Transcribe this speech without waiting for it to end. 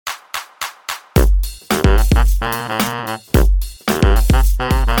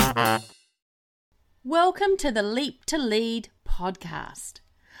Welcome to the Leap to Lead podcast.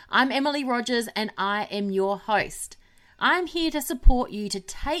 I'm Emily Rogers and I am your host. I'm here to support you to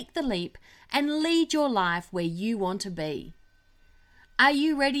take the leap and lead your life where you want to be. Are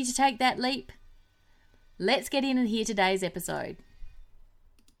you ready to take that leap? Let's get in and hear today's episode.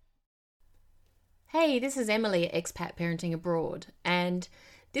 Hey, this is Emily at Expat Parenting Abroad, and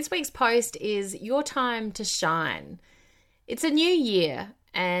this week's post is Your Time to Shine. It's a new year,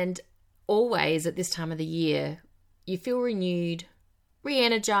 and always at this time of the year, you feel renewed,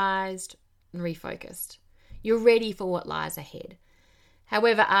 re-energized, and refocused. You're ready for what lies ahead.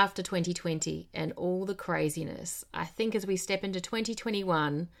 However, after 2020 and all the craziness, I think as we step into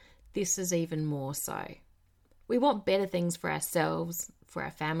 2021, this is even more so. We want better things for ourselves, for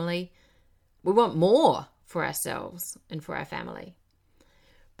our family. We want more for ourselves and for our family.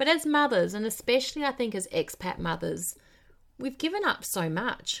 But as mothers, and especially I think as expat mothers, we've given up so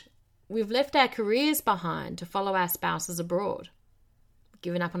much. We've left our careers behind to follow our spouses abroad. We've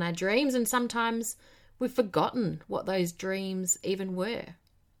given up on our dreams, and sometimes we've forgotten what those dreams even were.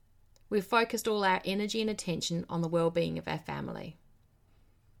 We've focused all our energy and attention on the well-being of our family.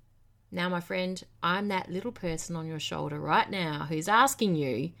 Now, my friend, I'm that little person on your shoulder right now who's asking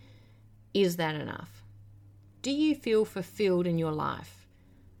you, is that enough? Do you feel fulfilled in your life?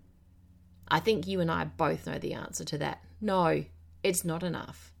 I think you and I both know the answer to that. No, it's not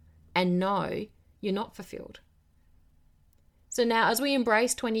enough. And no, you're not fulfilled. So now as we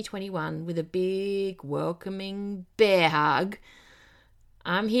embrace 2021 with a big, welcoming bear hug,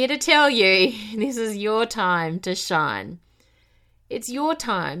 I'm here to tell you this is your time to shine. It's your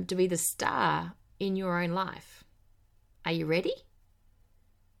time to be the star in your own life. Are you ready?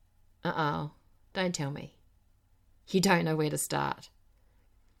 Uh-oh, don't tell me. You don't know where to start.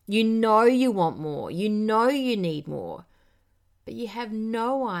 You know you want more. You know you need more. But you have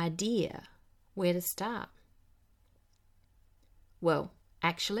no idea where to start. Well,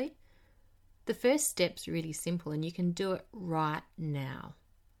 actually, the first step's really simple and you can do it right now.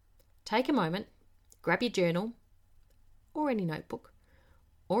 Take a moment, grab your journal or any notebook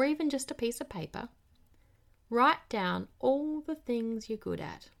or even just a piece of paper. Write down all the things you're good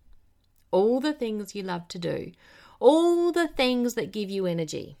at, all the things you love to do, all the things that give you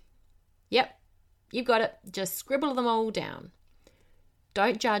energy. Yep, you've got it. Just scribble them all down.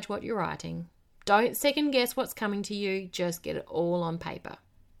 Don't judge what you're writing. Don't second guess what's coming to you. Just get it all on paper.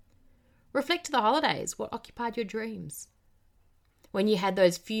 Reflect to the holidays. What occupied your dreams? When you had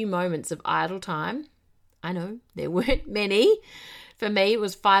those few moments of idle time, I know there weren't many. For me, it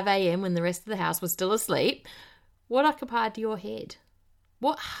was 5 a.m. when the rest of the house was still asleep. What occupied your head?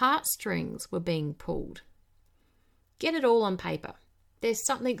 What heartstrings were being pulled? Get it all on paper. There's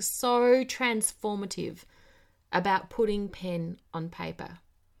something so transformative about putting pen on paper.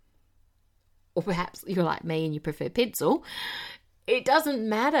 Or perhaps you're like me and you prefer pencil. It doesn't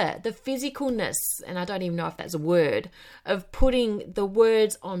matter. The physicalness, and I don't even know if that's a word, of putting the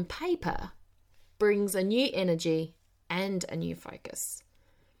words on paper brings a new energy and a new focus.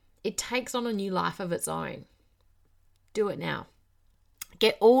 It takes on a new life of its own. Do it now.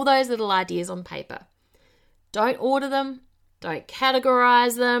 Get all those little ideas on paper. Don't order them. Don't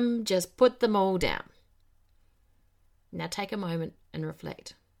categorize them. Just put them all down. Now take a moment and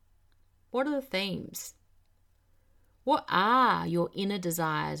reflect. What are the themes? What are your inner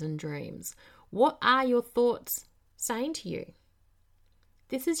desires and dreams? What are your thoughts saying to you?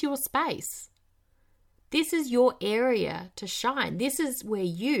 This is your space. This is your area to shine. This is where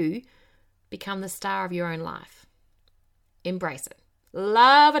you become the star of your own life. Embrace it.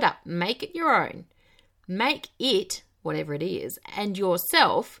 Love it up. Make it your own. Make it, whatever it is, and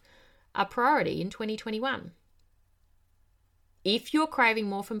yourself a priority in 2021. If you're craving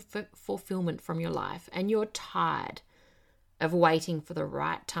more fulfillment from your life and you're tired of waiting for the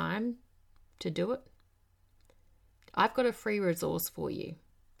right time to do it, I've got a free resource for you.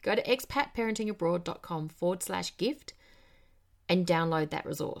 Go to expatparentingabroad.com/gift and download that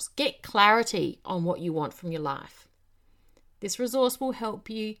resource. Get clarity on what you want from your life. This resource will help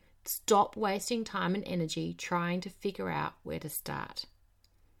you stop wasting time and energy trying to figure out where to start.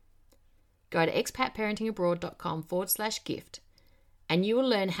 Go to expatparentingabroad.com/gift and you will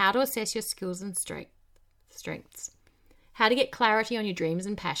learn how to assess your skills and strengths, how to get clarity on your dreams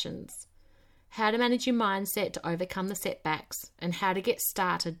and passions, how to manage your mindset to overcome the setbacks, and how to get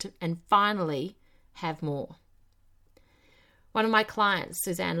started and finally have more. One of my clients,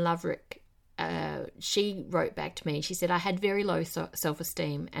 Suzanne Loverick, she wrote back to me. She said, I had very low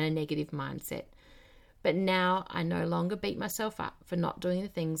self-esteem and a negative mindset, but now I no longer beat myself up for not doing the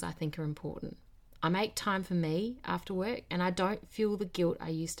things I think are important. I make time for me after work, and I don't feel the guilt I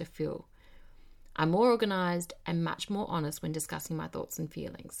used to feel. I'm more organised and much more honest when discussing my thoughts and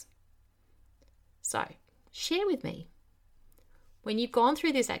feelings. So, share with me. When you've gone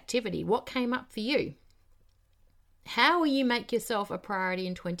through this activity, what came up for you? How will you make yourself a priority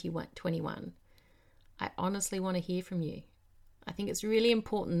in 2021? I honestly want to hear from you. I think it's really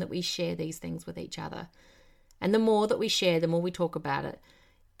important that we share these things with each other. And the more that we share, the more we talk about it,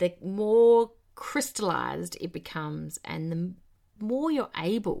 the more crystallized it becomes, and the more you're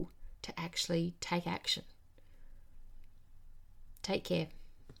able to actually take action. Take care.